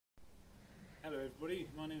everybody,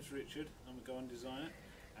 my name's Richard, I'm a garden designer,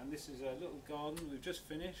 and this is a little garden we've just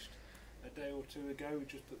finished a day or two ago. We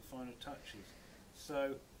just put the final touches.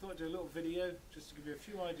 So I thought I'd do a little video just to give you a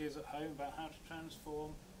few ideas at home about how to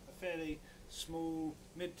transform a fairly small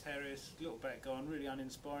mid-terrace little back garden, really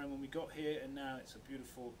uninspiring when we got here, and now it's a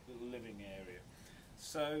beautiful little living area.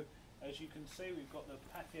 So as you can see, we've got the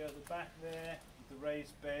patio at the back there, with the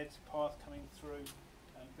raised beds, path coming through,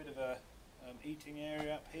 and a bit of a eating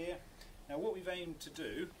area up here. Now what we've aimed to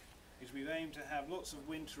do is we've aimed to have lots of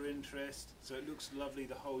winter interest so it looks lovely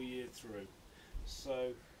the whole year through.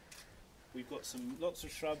 So we've got lots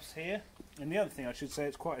of shrubs here, and the other thing I should say,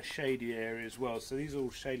 it's quite a shady area as well, so these are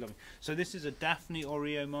all shade loving. So this is a Daphne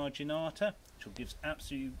Oreo marginata, which gives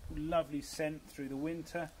absolutely lovely scent through the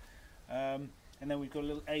winter. And then we've got a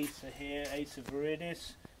little Acer here, Acer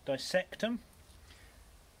viridis dissectum.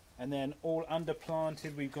 And then all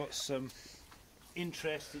underplanted, we've got some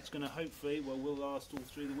interest that's going to hopefully, well, will last all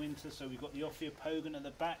through the winter. So we've got the Ophiopogon at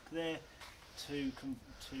the back there to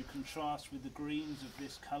contrast with the greens of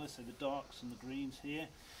this colour, so the darks and the greens here.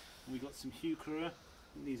 And we've got some Heuchera,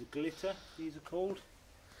 these are glitter, these are called.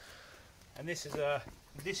 And this is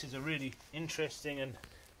a really interesting and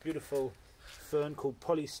beautiful fern called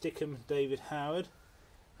Polysticum David Howard.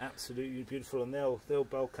 Absolutely beautiful, and they'll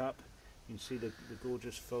bulk up. You can see the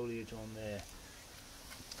gorgeous foliage on there.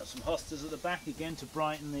 Got some hostas at the back again to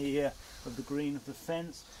brighten the green of the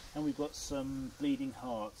fence, and we've got some bleeding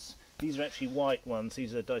hearts. These are actually white ones.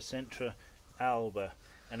 These are Dicentra alba,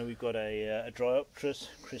 and we've got a Dryopteris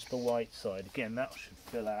crispa white side. Again, that should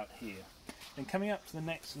fill out here. And coming up to the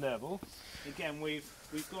next level, again we've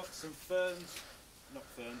got some ferns, not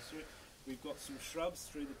ferns, sorry. We've got some shrubs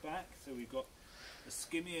through the back. So we've got a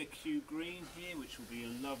Skimmia Q green here, which will be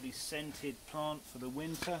a lovely scented plant for the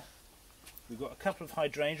winter. We've got a couple of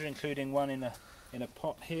hydrangea, including one in a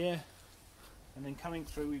pot here. And then coming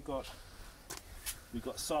through, we've got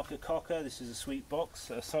Sarcococca. This is a sweet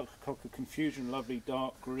box, Sarcococca confusion, lovely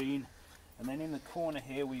dark green. And then in the corner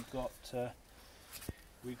here, we've got a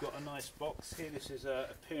nice box here. This is a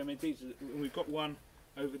pyramid. We've got one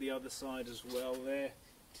over the other side as well there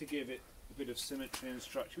to give it a bit of symmetry and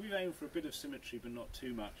structure. We've aimed for a bit of symmetry, but not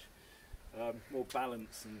too much. More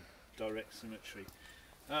balance and direct symmetry.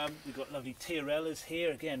 We've got lovely Tiarellas here,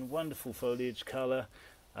 again wonderful foliage colour,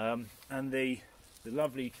 and the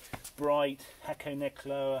lovely bright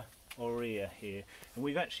Haconecloa aurea here. And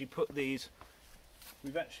we've actually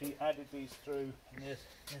added these through, and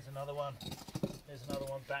there's another one. There's another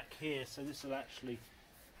one back here, so this will actually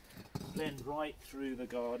blend right through the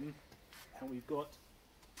garden. And we've got,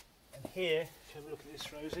 and here, if you have a look at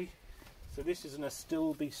this, Rosie, so this is an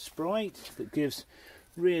Astilbe Sprite that gives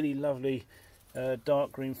really lovely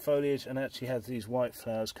dark green foliage, and actually has these white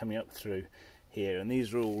flowers coming up through here, and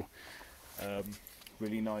these are all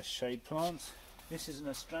really nice shade plants. This is an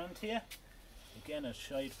Astrantia, again a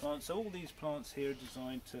shade plant. So all these plants here are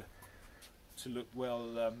designed to look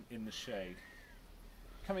well in the shade.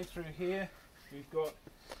 Coming through here, we've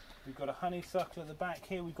got a honeysuckle at the back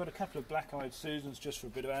here. We've got a couple of black-eyed Susans just for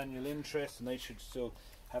a bit of annual interest, and they should still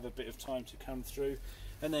have a bit of time to come through.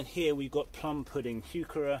 And then here we've got plum pudding,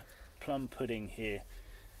 Heuchera plum pudding here,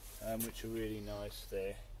 which are really nice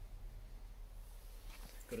there.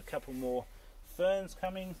 Got a couple more ferns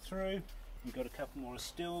coming through. We've got a couple more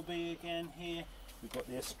Astilbe again here. We've got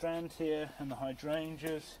the Astrantia and the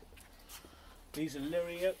hydrangeas. These are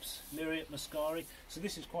Liriops, Liriop muscari. So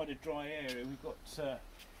this is quite a dry area. We've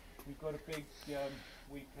got a big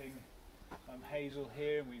weeping hazel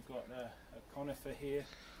here, and we've got a conifer here.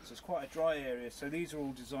 So it's quite a dry area. So these are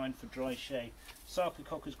all designed for dry shade.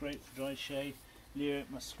 Sarcococca is great for dry shade. Liriop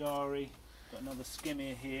muscari. Got another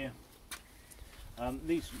Skimmia here.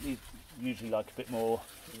 These usually like a bit more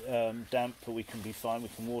damp, but we can be fine. We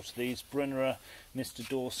can water these. Brunnera, Mr.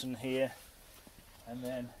 Dawson here, and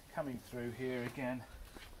then coming through here again.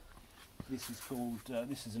 This is called.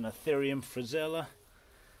 This is an Aetherium frazella.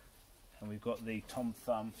 And we've got the Tom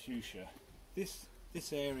Thumb fuchsia. This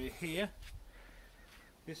area here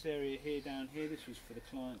down here, this was for the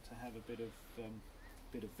client to have a bit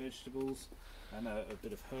of vegetables and a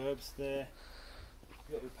bit of herbs there.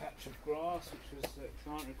 A little patch of grass, which was a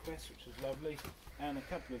client request, which was lovely, and a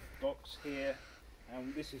couple of box here.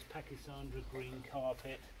 And this is Pachysandra green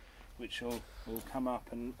carpet, which will come up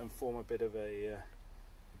and form a bit of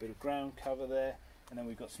ground cover there. And then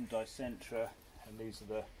we've got some Dicentra, and these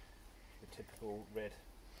are the typical red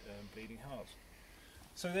bleeding hearts.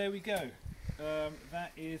 So there we go.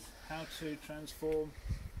 That is how to transform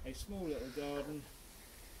a small little garden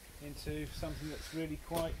into something that's really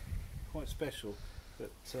quite special,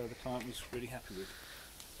 that the client was really happy with.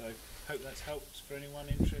 So hope that's helped for anyone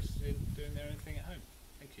interested in doing their own thing at home.